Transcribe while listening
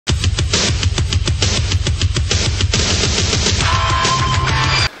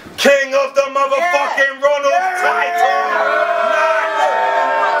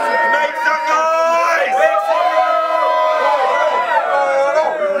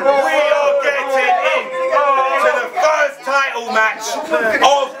match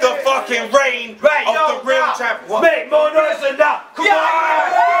of the fucking reign of the real champ. Make more noise than that. Come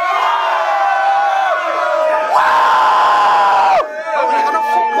on!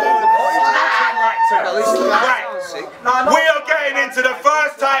 We are getting into the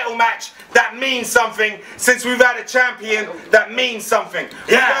first title match that means something, since we've had a champion that means something.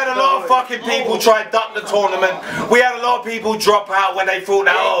 We've had a lot of fucking people try to duck the tournament. We had a lot of people drop out when they thought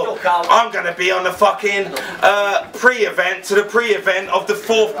that, oh, I'm going to be on the fucking pre-event to the pre-event of the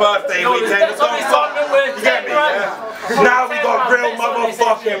 4th birthday weekend. You get me? Yeah? Now we got real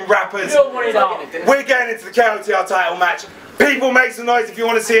motherfucking rappers. We're getting into the KOTR title match. People, make some noise if you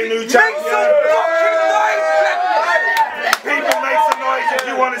want to see a new champion. People, make some noise if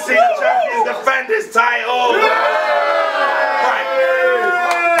you want to see the champion defend his title. Right.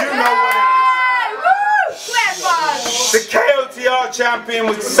 You know what it is. The KOTR champion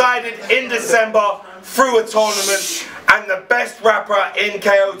was decided in December through a tournament, and the best rapper in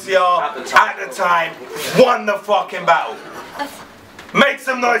KOTR at the time won the fucking battle. Make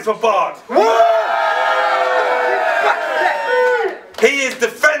some noise for Bard. He is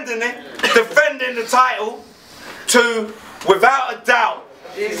defending the title to, without a doubt,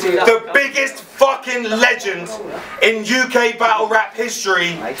 the biggest fucking legend in UK battle rap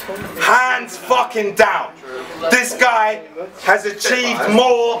history, hands fucking down. This guy has achieved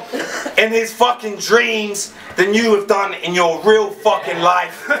more in his fucking dreams than you have done in your real fucking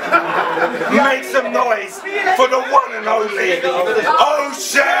life. Make some noise for the one and only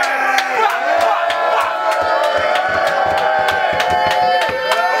Oshea!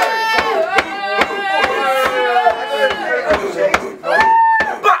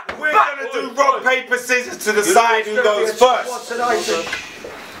 Paper, scissors to decide who goes first. I'm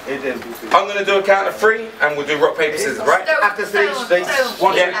going to do a count of 3 and we'll do rock, paper, scissors, right? After 3, 1, 2,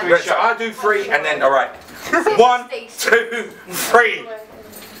 3, so I'll do 3 and then, alright. 1, 2, 3.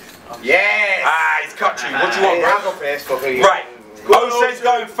 Yes! Ah, he's cut you. What do you want, bro? I'll go first. Right. O'Shea's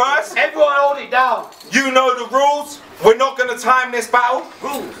going first. Everyone hold it down. You know the rules. We're not going to time this battle.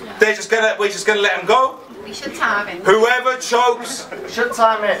 We're just going to let them go. We should time it. Whoever chokes, we should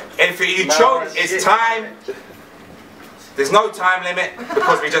time it. If you choke, it's time. There's no time limit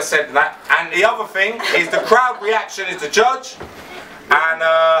because we just said that. And the other thing is the crowd reaction is the judge. And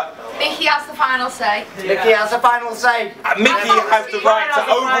Mickey has the final say. Mickey has the final say. Mickey has the right to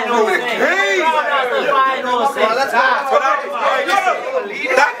overrule.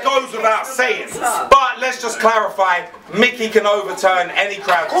 That goes without saying. But let's just clarify, Mickey can overturn any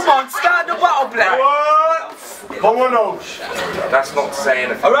crowd. Come on, start the battle, Black. Come on, Osh. That's not saying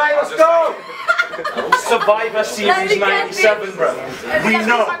anything. Alright, let's go. Survivor Series 97, bro. We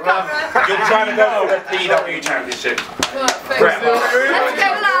know, bro. You're trying to go for the PW Championship.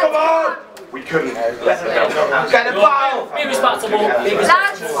 Come on! We couldn't. Let's go. Get the ball! Be respectable.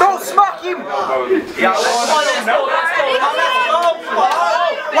 Don't smack him! Yeah, let's go.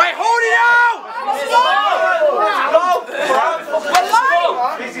 Wait, hold it out!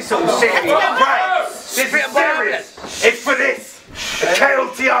 This is so serious. Right. This is serious. It's for this. The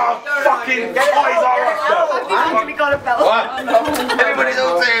KOTR fucking Toys R Us. We got a belt. Everybody's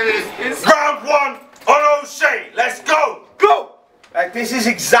all serious. Round 1 on Oshea. Let's go. Go! This is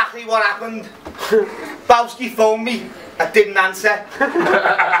exactly what happened. Bowski phoned me. I didn't answer.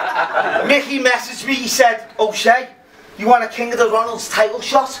 Mickey messaged me. He said, Oshea, you want a King of the Ronalds title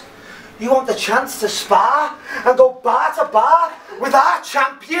shot? You want the chance to spar and go bar to bar with our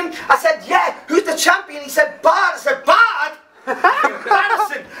champion? I said, yeah. Who's the champion? He said, Bard. I said, Bard?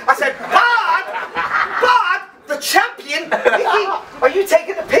 Embarrassing. I said, Bard? Bard? The champion? Mickey, are you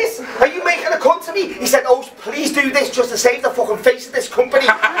taking the piss? Are you making a cunt to me? He said, oh, please do this just to save the fucking face of this company.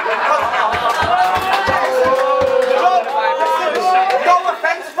 No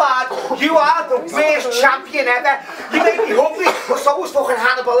offence, Bard. You are the worst champion ever. You made me hungry, but so was fucking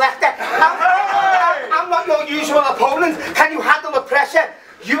Hannibal Lecter. I'm not your usual opponent. Can you handle the pressure?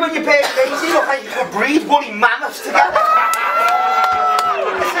 You and your baby Daisy look like you could breed woolly mammoths together.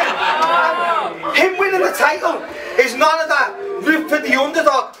 Him winning the title is none of that root for the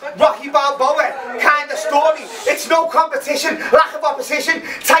underdog, Rocky Balboa kind of story. It's no competition, lack of opposition,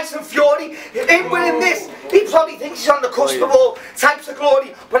 Tyson Fury. Him winning this, he probably thinks he's on the cusp of all types of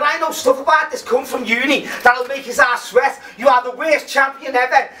glory. But I know stuff about this come from uni that'll make his ass sweat. You are the worst champion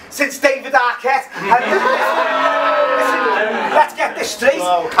ever since David Arquette. Listen, let's get this straight.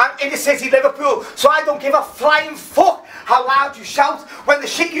 I'm in the city, Liverpool, so I don't give a flying fuck how loud you shout when the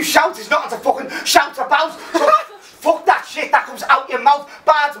shit you shout is nothing to fucking shout about. So fuck that shit that comes out your mouth.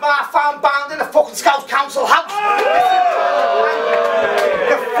 Bard's ma found bound in the fucking Scouts Council house.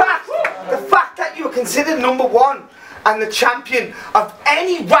 The fact that you were considered #1 and the champion of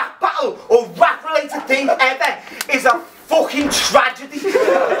any rap battle or rap-related thing ever is a fucking tragedy.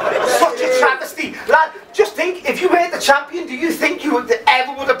 Such a travesty. Lad, just think, if you were the champion, do you think you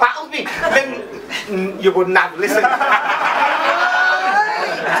ever would have battled me? Then you wouldn't have. Listen.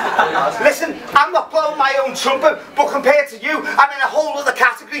 Listen, I'm not blowing my own trumpet, but compared to you, I'm in a whole other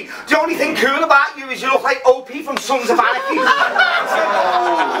category. The only thing cool about you is you look like OP from Sons of Anarchy.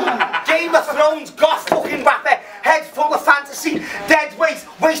 Game of Thrones, goth fucking rapper, head full of fantasy, dead weight,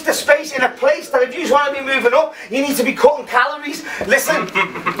 waste of space in a place that if you just want to be moving up, you need to be cutting calories. Listen,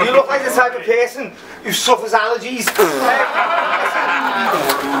 you look like the type of person who suffers allergies.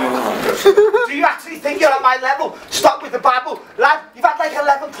 Do you actually think you're at my level? Stop with the babble. Lad, you've had like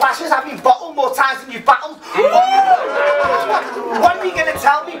 11 clashes, having bottled more times than you've battled. What are you going to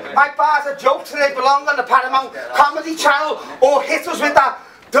tell me? My bars are jokes and they belong on the Paramount Comedy Channel, or hit us with that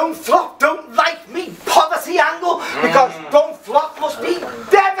don't flop, don't like me poverty angle, because don't flop must be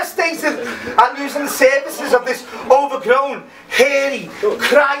devastated at losing the services of this overgrown, hairy,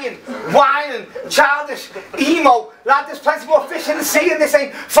 crying, whining, childish, emo. Lad, there's plenty more fish in the sea and this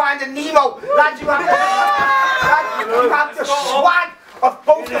ain't Finding Nemo. Lad, you have the swag of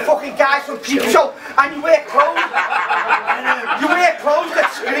both the fucking guys from Peep Show, and you wear clothes. You wear clothes that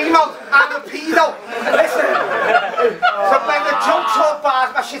scream out, I'm a pedo. Listen, so when the jokes or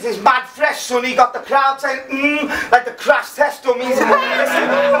bars, my shit is mad fresh, son. You got the crowd saying, like the crash test dummies. Listen,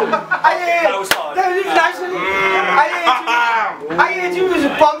 I heard you was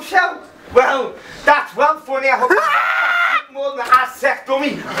a bombshell. Well, that's well funny. I hope more than a ass-sex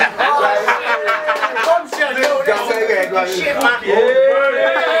dummy. Bombshell, shit, man.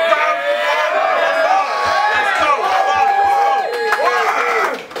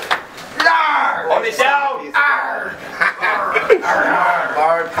 On it down.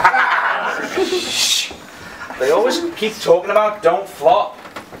 They always keep talking about don't flop.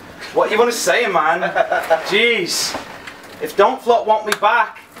 What you want to say, man? Jeez. If don't flop want me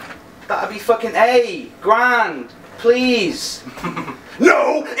back, that'd be fucking A. Grand. Please.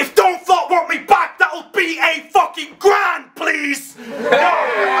 No, if don't flop want me back, that'll be a fucking grand, please.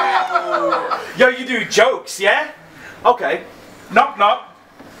 Yo, you do jokes, yeah? Okay. Knock knock.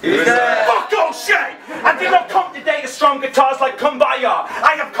 Who's there? Fuck Oshea! I did not come today to strum guitars like Kumbaya.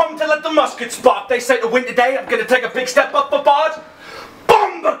 I have come to let the musket spark. They say to win today, I'm gonna take a big step up for bard.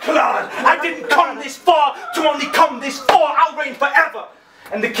 Bomberclad! I didn't come this far to only come this far. I'll reign forever.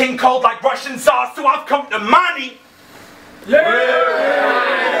 And the king cold like Russian czars, so I've come to money. He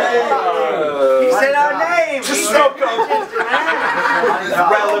said our name! To smoke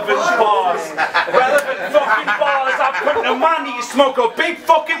relevant bars. Relevant fucking bars. I've come to money to smoke a big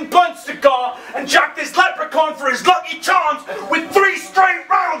fucking blunt cigar and jack this leprechaun for his lucky charms with 3 straight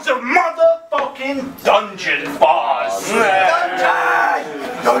rounds of motherfucking dungeon bars.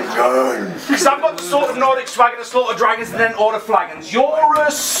 Dungeon! Because I've got the sort of Nordic swagger to slaughter dragons and then order flagons. You're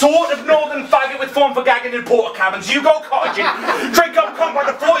a sort of northern faggot with form for gagging in porter cabins. You go cottaging, drink up cum by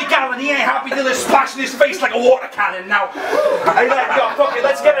the 40 gallon, he ain't happy till it's splashing his face like a water cannon. Now, hey, fuck it,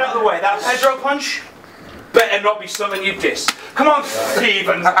 let's get it out of the way. That Pedro punch better not be something you diss. Come on,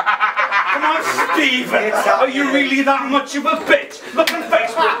 Stephen. Come on, Stephen. Are you really that much of a bitch? Look on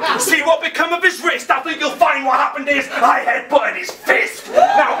Facebook, see what become of his wrist. I think you'll find what happened is I headbutted his fist.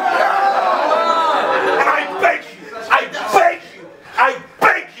 Now, and I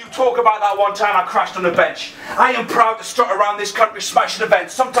beg you, talk about that one time I crashed on a bench. I am proud to strut around this country smashing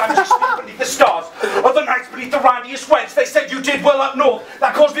events. Sometimes you sleep beneath the stars, other nights beneath the randiest wents. They said you did well up north,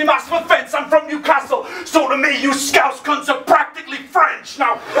 that caused me massive offence. I'm from Newcastle, so to me you Scouse cunts are practically French.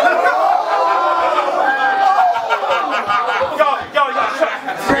 Now,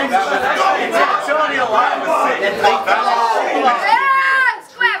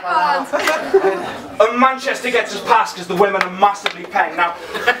 and Manchester gets us past because the women are massively paying. Now,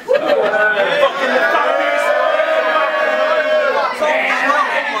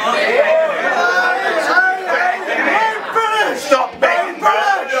 stop begging,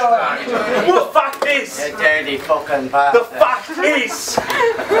 the fact is, you dirty fucking bastard. the fact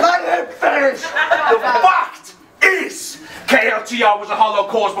is, KOTR was a hollow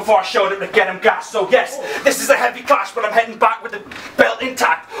cause before I showed him to get him gas. So yes, this is a heavy clash, but I'm heading back with the belt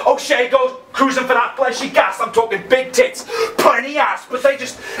intact. O'Shea goes cruising for that fleshy gas. I'm talking big tits, plenty ass, but they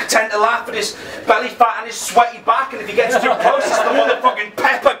just tend to laugh at his belly fat and his sweaty back. And if he gets too close, it's the motherfucking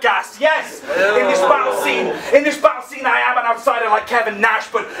pepper gas. Yes, in this battle scene, I am an outsider like Kevin Nash,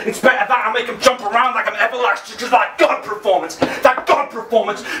 but it's better that I make him jump around like I'm Everlasting, because that God performance,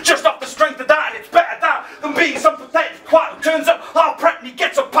 just off the strength of that, and it's better that than being some pathetic twat who turns up half prepped and he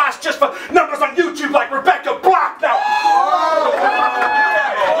gets a pass just for numbers on YouTube like Rebecca Black. Now,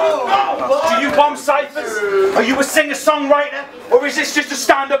 Are you a singer-songwriter? Or is this just a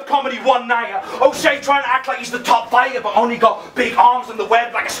stand-up comedy one-nighter? Oshea trying to act like he's the top fighter, but only got big arms on the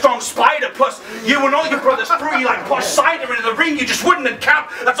web like a strong spider. Plus, you and all your brothers fruity like posh cider into the ring you just wouldn't encamp.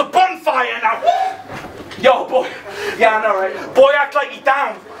 That's a bonfire now. Yo, boy. Yeah, I know, right? Boy, act like he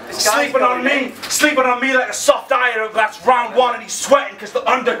down. Sleeping on me like a soft iron. That's round one and he's sweating because the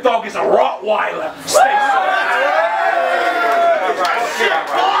underdog is a Rottweiler. Stay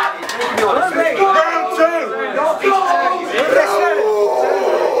Round two.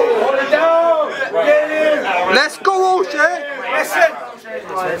 Let's go, Oshea. Listen.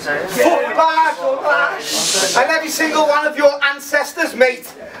 Fuck bad, and every single one of your ancestors,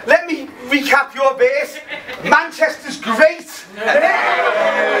 mate. Let me recap your base. Manchester's great.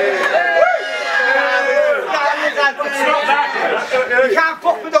 You can't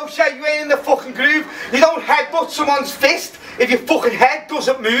fuck with Oshea, you ain't in the fucking groove. You don't headbutt someone's fist if your fucking head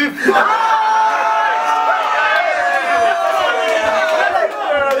doesn't move.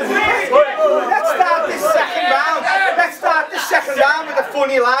 Let's start this second round with a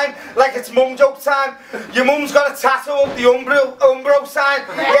funny line, like it's mum joke time. Your mum's got a tattoo of the Umbro sign.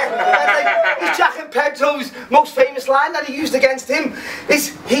 Yeah, and like, Jack and Pedro's most famous line that he used against him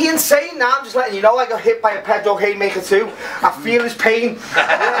is, "He insane now, I'm just letting you know I got hit by a Pedro haymaker too. I feel his pain."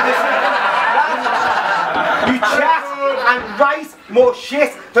 You chat and write more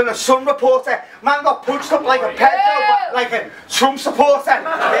shit than a Sun reporter. Man got punched up like a Pedro, like a Trump supporter.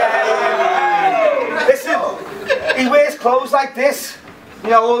 Listen, he wears clothes like this. You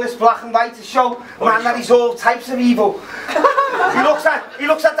know, all this black and white to show man that he's all types of evil. He looks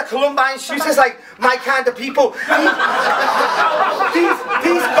at the Columbine shooters like my kind of people.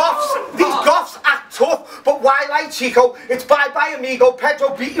 These goths act tough, but why like Chico? It's bye-bye amigo. Pedro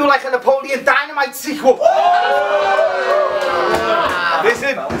beat you like a Napoleon Dynamite sequel.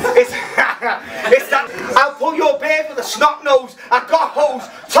 Listen, it's that I'll pull your beard with a snot nose. I got hose,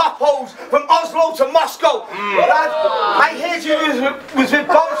 top hose, from Oslo to Moscow. Lad, I heard you was with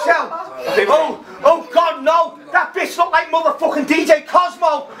Bombshell. Oh God, no! That bitch looked like motherfucking DJ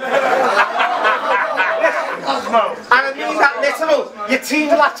Cosmo. And I mean that literal. Your team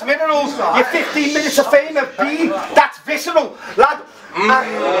lacks minerals. Your 15 minutes of fame have been. That's visceral, lad.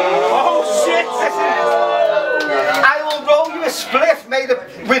 Oh shit! Listen. I will roll you a spliff made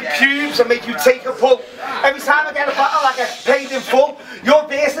with pubes and make you take a pull. Every time I get a bottle, I get paid in full. Your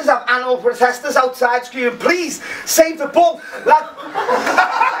bases have animal protesters outside screaming, "Please save the bull!" Lad,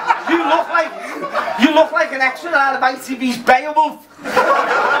 you look like an extra out of ITV's Beowulf.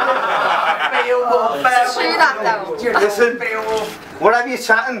 Listen, whatever you're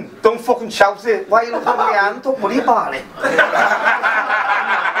chatting, don't fucking shout it. Why are you looking at my hand? Don't worry about it.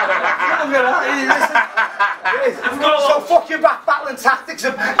 So fuck your rap battling tactics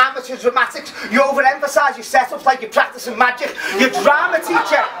of amateur dramatics. You overemphasise your setups like you're practicing magic. Your drama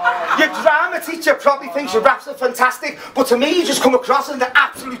teacher probably thinks your raps are fantastic, but to me you just come across as an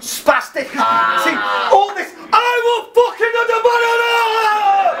absolute spastic. See, all this "I will fucking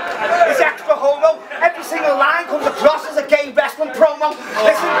it's extra homo. Every single line comes across as a gay wrestling promo.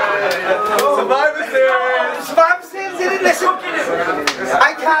 Listen, Survivor Series, didn't listen.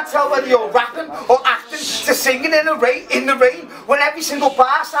 I can't tell whether you're rapping or acting to singing in the rain when every single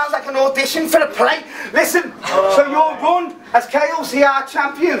bar sounds like an audition for a play. Listen, so your run as KOTR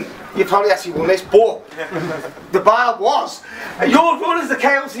champion, you probably actually won this, but the bar was. Your run as the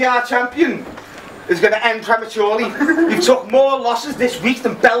KOTR champion is going to end prematurely. You took more losses this week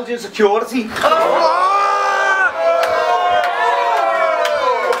than Belgian security.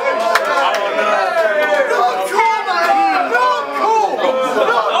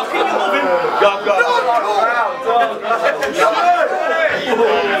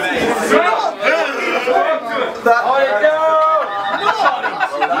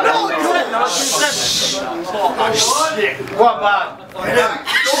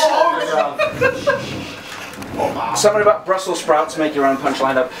 Something about Brussels sprouts, make your own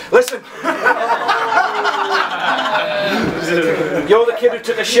punchline up. Listen! You're the kid who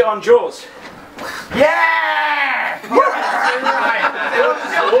took a shit on Jaws. Yeah! It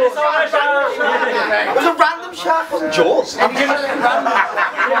was a random shark, wasn't Jaws? It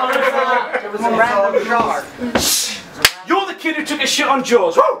was a random shark. You're the kid who took a shit on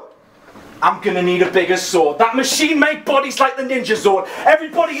Jaws. Woo! I'm gonna need a bigger sword. That machine made bodies like the Ninja Zord.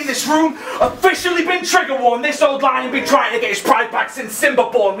 Everybody in this room officially been trigger warned. This old lion been trying to get his pride back since Simba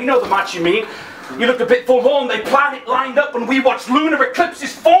born. We know the match you mean. You looked a bit forlorn. They planned it lined up when we watched lunar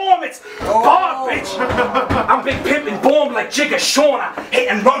eclipses form. It's garbage. I'm big pimping born like Jigga Shauna. Hit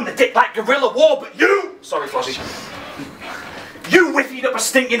and run the dick like guerrilla war. But you, sorry Flossie, you whiffied up a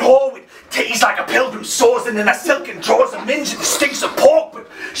stinking whore with titties like a pilgrim soars in her silken drawers and minge and stinks of pork, but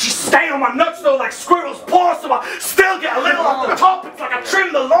she's staying on my nuts though like squirrel's paw, so I still get a little off the top. It's like I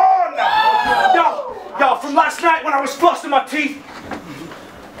trimmed the lawn. Yo, from last night when I was flossing my teeth.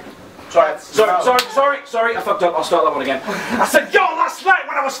 Sorry, I fucked up. I'll start that one again. I said, yo, last night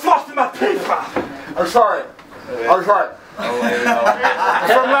when I was flossing my teeth. I'm sorry.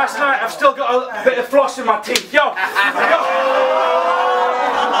 From last night, I've still got a bit of floss in my teeth. Yo,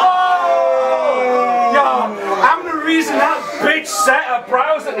 I'm the reason that bitch set her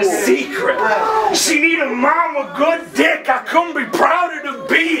brows at the secret. She need a man with good dick. I couldn't be prouder to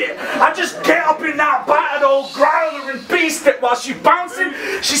be it. I just get up in that battered old growler and beast it while she bouncing.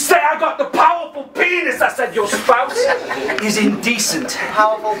 She say I got the powerful penis. I said your spouse is indecent.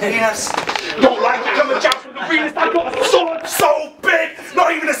 Powerful penis. Don't like it, come and jump from the penis. I got a sword so big,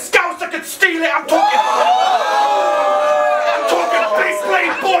 not even a scout that could steal it. I'm talking big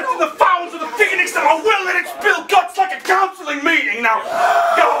blade boards to the fowls of the phoenix, and I will let it spill guts like a counseling meeting. Now,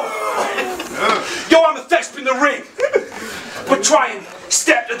 yo, I'm a thesp in the ring. But try and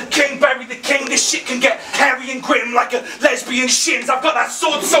step to the king, bury the king. This shit can get hairy and grim like a lesbian shins. I've got that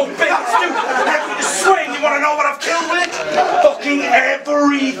sword so big it's too heavy to swing. You wanna know what I've killed with? Fucking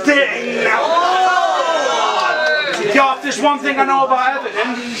everything now. Yo, if there's one thing I know about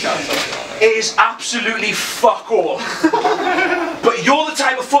Everton, it is absolutely fuck all. But you're the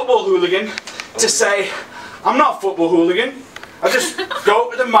type of football hooligan to say, I'm not a football hooligan. I just go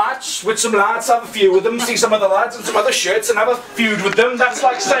to the match with some lads, have a few with them, see some other lads in some other shirts and have a feud with them. That's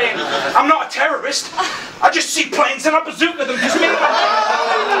like saying, I'm not a terrorist. I just see planes and I bazooka them because me and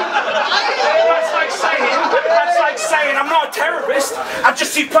That's like saying I'm not a terrorist. I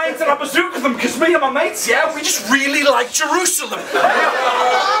just see planes and I bazooka them because me and my mates, yeah, we just really like Jerusalem.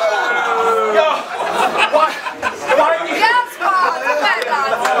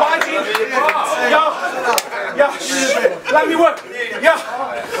 Let me work.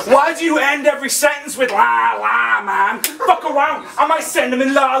 Why do you end every sentence with la la, man? Fuck around. I might send him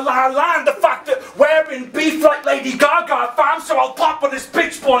in la la la. And the fact that we're in beef like Lady Gaga, fam, so I'll pop on this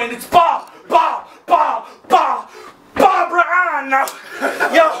bitch boy and it's Barbara Ann now.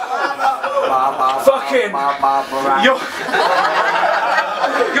 Fucking. You're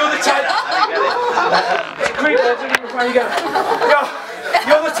the type.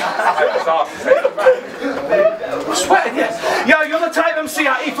 You're the type. Sweating, yes. Yo, you're the type MC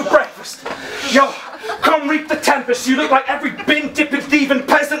I eat for breakfast. Yo, come reap the tempest. You look like every bin dipping thieving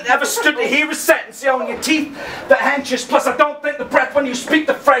peasant ever stood to hear a sentence. Yo, and your teeth, the henches. Plus, I don't think the breath when you speak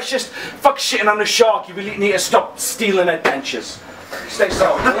the freshest. Fuck shitting on the shark. You really need to stop stealing adventures. Stay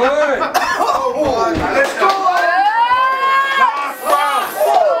so. Let's go.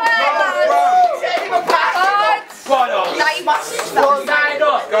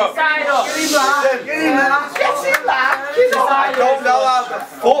 I don't know how the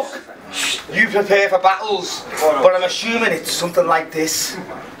fuck you prepare for battles, but I'm assuming it's something like this.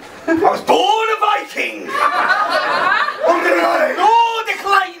 I was born a Viking! Under Nordic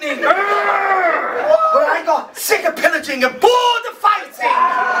lightning! But I got sick of pillaging and bored of fighting!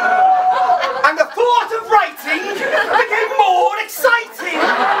 And the thought of writing became more exciting!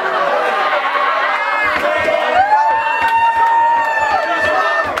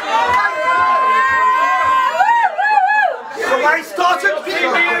 I started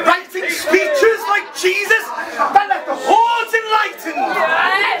writing speeches like Jesus that left the hordes enlightened.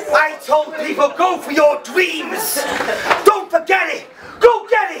 Yes. I told people, go for your dreams. Don't forget it. Go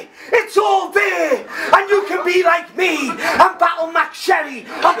get it. It's all there. And you can be like me and battle Mac Sherry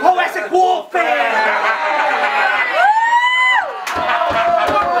and poetic warfare.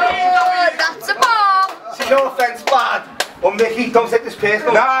 That's a ball. See, no offence, bad. Well, Mickey, don't take this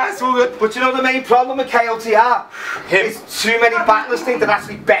personal. Nah, it's all good. But you know the main problem with KOTR? Is too many battlers think they're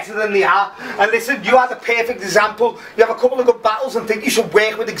actually better than they are. And listen, you are the perfect example. You have a couple of good battles and think you should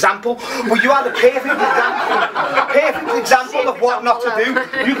work with example. But you are the perfect example of what not to do.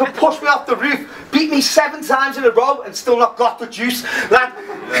 You can push me off the roof, beat me 7 times in a row and still not got the juice. Lad,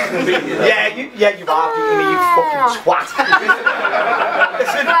 yeah, you are beating me, you fucking twat.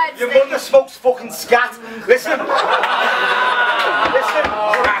 Listen, your mother smokes fucking scat. Listen. Listen.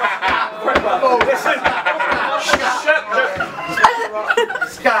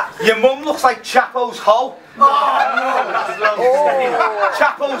 Your mum looks like Chapo's hoe.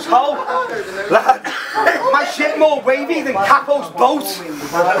 Chapo's hoe. Lad, my shit more wavy than Capo's boat.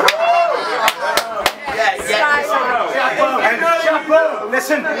 Chapo,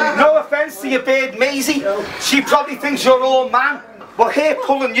 listen, no offence to your bird Maisie. She probably thinks you're all man. But here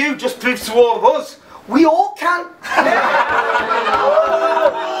pulling you just proves to all of us, we all can.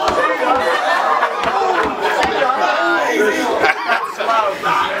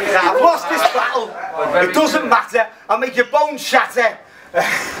 lost this battle. It doesn't matter. I'll make your bones shatter.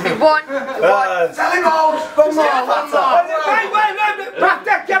 You won. Tell him all. One more. Wait.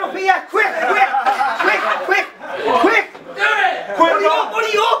 Raptor, get up here. Quick. Do it. What are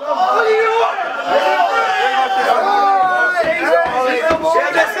you up?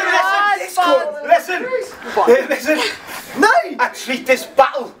 Listen. No. I treat this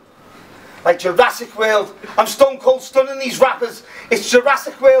battle like Jurassic World. I'm stone cold stunning these rappers. It's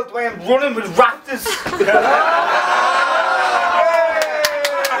Jurassic World where I'm running with raptors.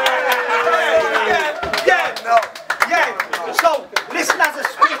 So, listen as a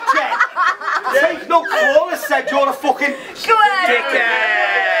spit check. Take no call said you're a fucking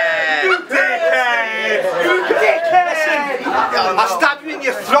dickhead. You dickhead. Listen, I'll stab you in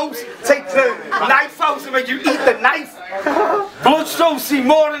your throat, take the knife out and make you eat the knife. Bloodstones see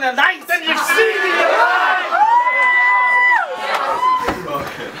more in a night than you've seen in your life.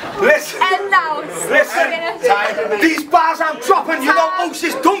 Listen, these bars I'm dropping, you know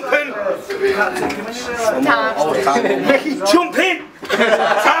Oshea's dumping. Mickey, jump in.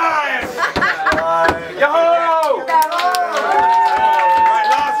 Time. Yo! Right,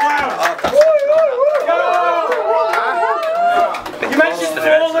 last round. You mentioned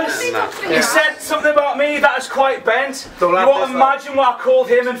flawless. He said something about me that is quite bent. You won't imagine what I called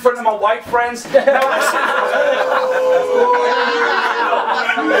him in front of my white friends. Now listen.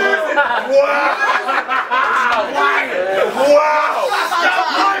 Wow!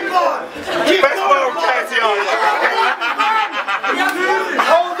 Best world KOTR.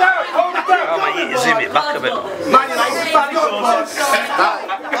 Hold down. Zoom it back a bit.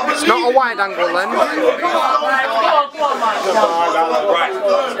 It's not a wide angle then. Right.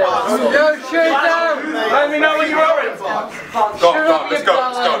 Let me know when you're rolling. Go, let's go.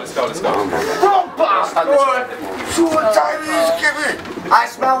 So what time is giving? I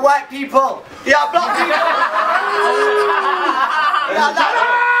smell white people. Yeah, black people.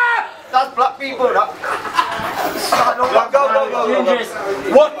 That's black people. Go.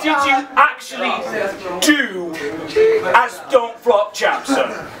 What did you actually do as Don't Flop champ,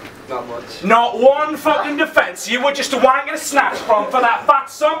 son? Not much. Not one fucking defence. You were just a wank and a snatch from for that fat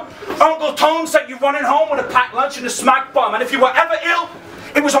son. Uncle Tom sent you running home with a packed lunch and a smack bum, and if you were ever ill,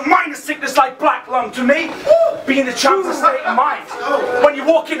 it was a minor sickness like black lung to me, being the champ's state of mind. When you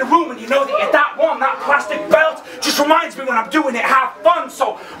walk in the room and you know that you're that one, that plastic belt just reminds me when I'm doing it, have fun.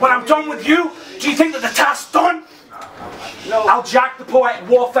 So when I'm done with you, do you think that the task's done? No. I'll jack the poetic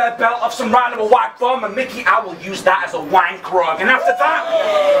warfare belt off some random whack bum, and Mickey, I will use that as a wank rug. And after that,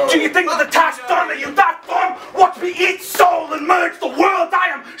 do you think that the task's done? Are you that fun? Watch me eat soul and merge the world. I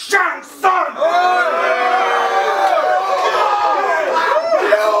am Shang's son.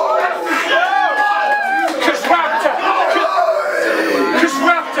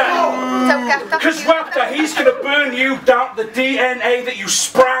 Because Raptor, he's going to burn you down the DNA that you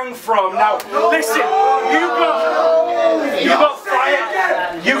sprang from. Now, listen, you got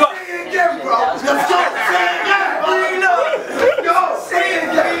fired. You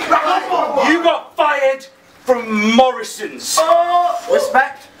got fired from Morrison's.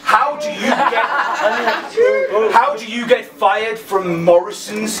 Respect. How do you get fired from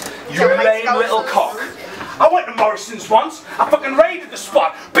Morrison's, you lame little cock? I went to Morrison's once, I fucking raided the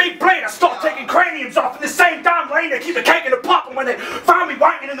spot, big blade, I stopped taking craniums off in the same damn lane, they keep the cake in the pot, and when they found me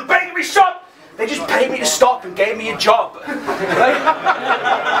wanking in the bakery shop, they just paid me to stop and gave me a job.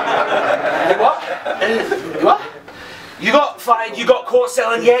 What? You got fired, you got caught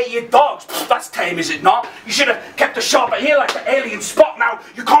selling your dogs. That's tame, is it not? You should have kept the shop here like the alien Spot. Now,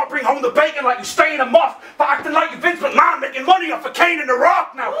 you can't bring home the bacon like you stay in a moth for acting like you Vince McMahon making money off of Kane and The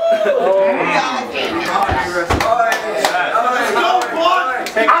Rock now.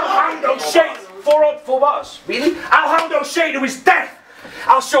 I'll hound Oshea, 4 bars. Really? I'll hound Oshea to his death.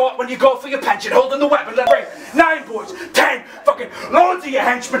 I'll show up when you go for your pension, holding the weapon, let ring. 9 boys, 10, fucking loads of your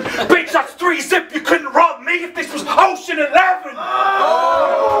henchmen. Bitch, that's 3 zip, you couldn't rob me if this was Ocean 11.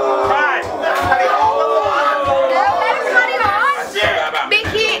 Right.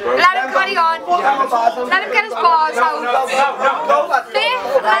 Mickey, let him carry on. Let him get his bars out. Vic,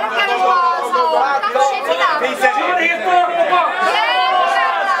 let him get his bars out. That's shit enough.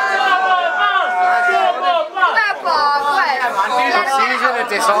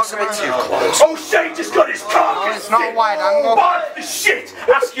 Oshea just got his carcass. It's not a wide angle. Bad the shit.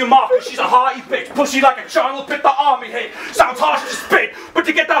 Ask your ma, cause she's a hearty bitch. Pushy like a charnel pit the army hate. Sounds harsh to spit, but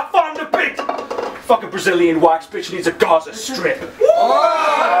to get that fond a bit. Fucking Brazilian wax bitch needs a Gaza strip.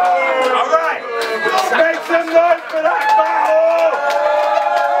 Alright, make some noise for that battle!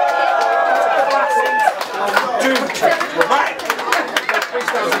 Dude, right.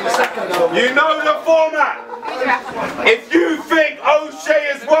 You know the format. If you think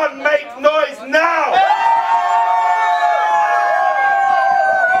Oshea has won, make noise now.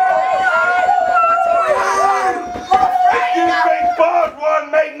 If you think Bard won,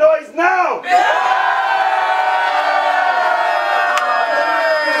 make noise now.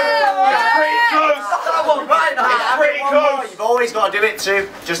 It's pretty close. It's pretty close. You've always got to do it too.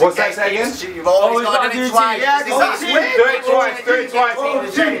 Just What's that say again? You've always got to do it twice. Do it twice. Do it twice.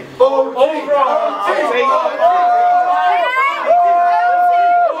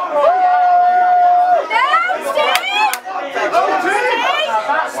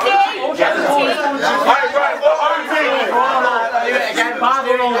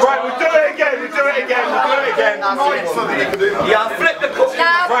 Right, we'll do it again. Yeah, flip the cook.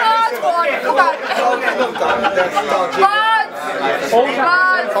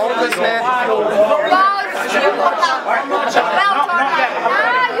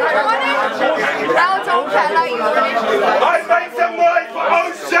 I make some noise for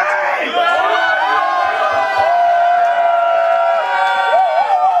Oshea!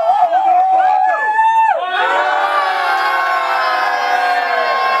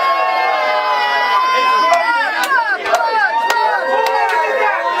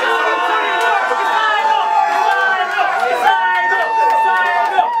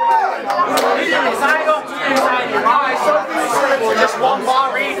 Just one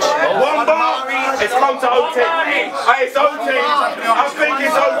bar each. One bar. It's come to OT. It's OT. I think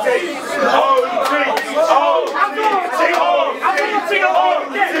it's OT. OT.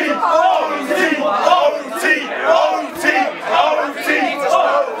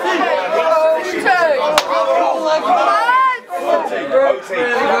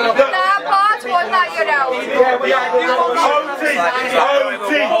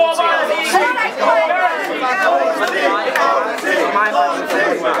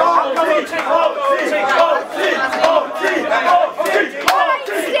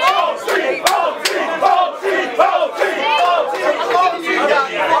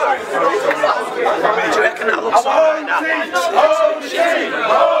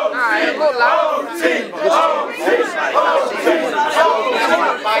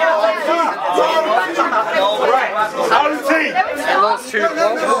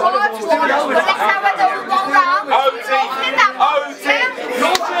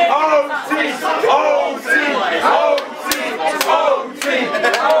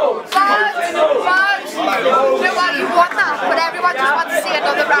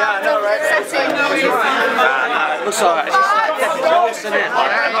 Looks alright. It's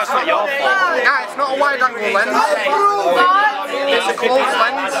not your fault. Yeah, it's not a wide angle lens. It's a close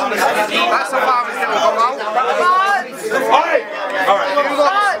lens. That's how far it's going to go out. Alright.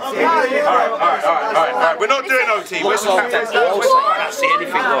 We're not doing OT. Where's the camera? Can't see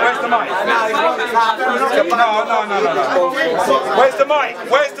anything. Where's the mic? No. Where's the mic?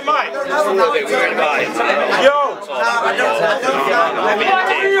 Yo!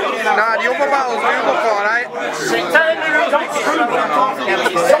 Nah, the other battles do look alright.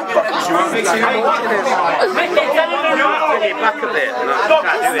 Back a bit.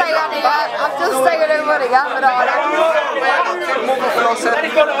 I'm just staying over the camera.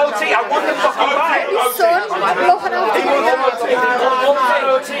 I want the fucking bike. Son, looking after you.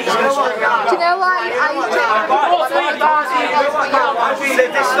 Do you know why I This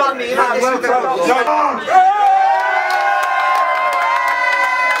is on me, man.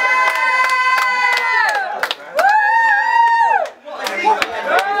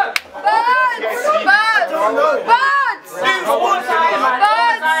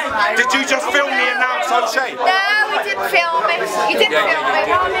 Did you just film me announce Oshea? No, we didn't film it. You didn't film it.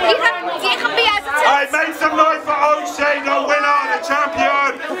 You can be hesitant. I made some noise for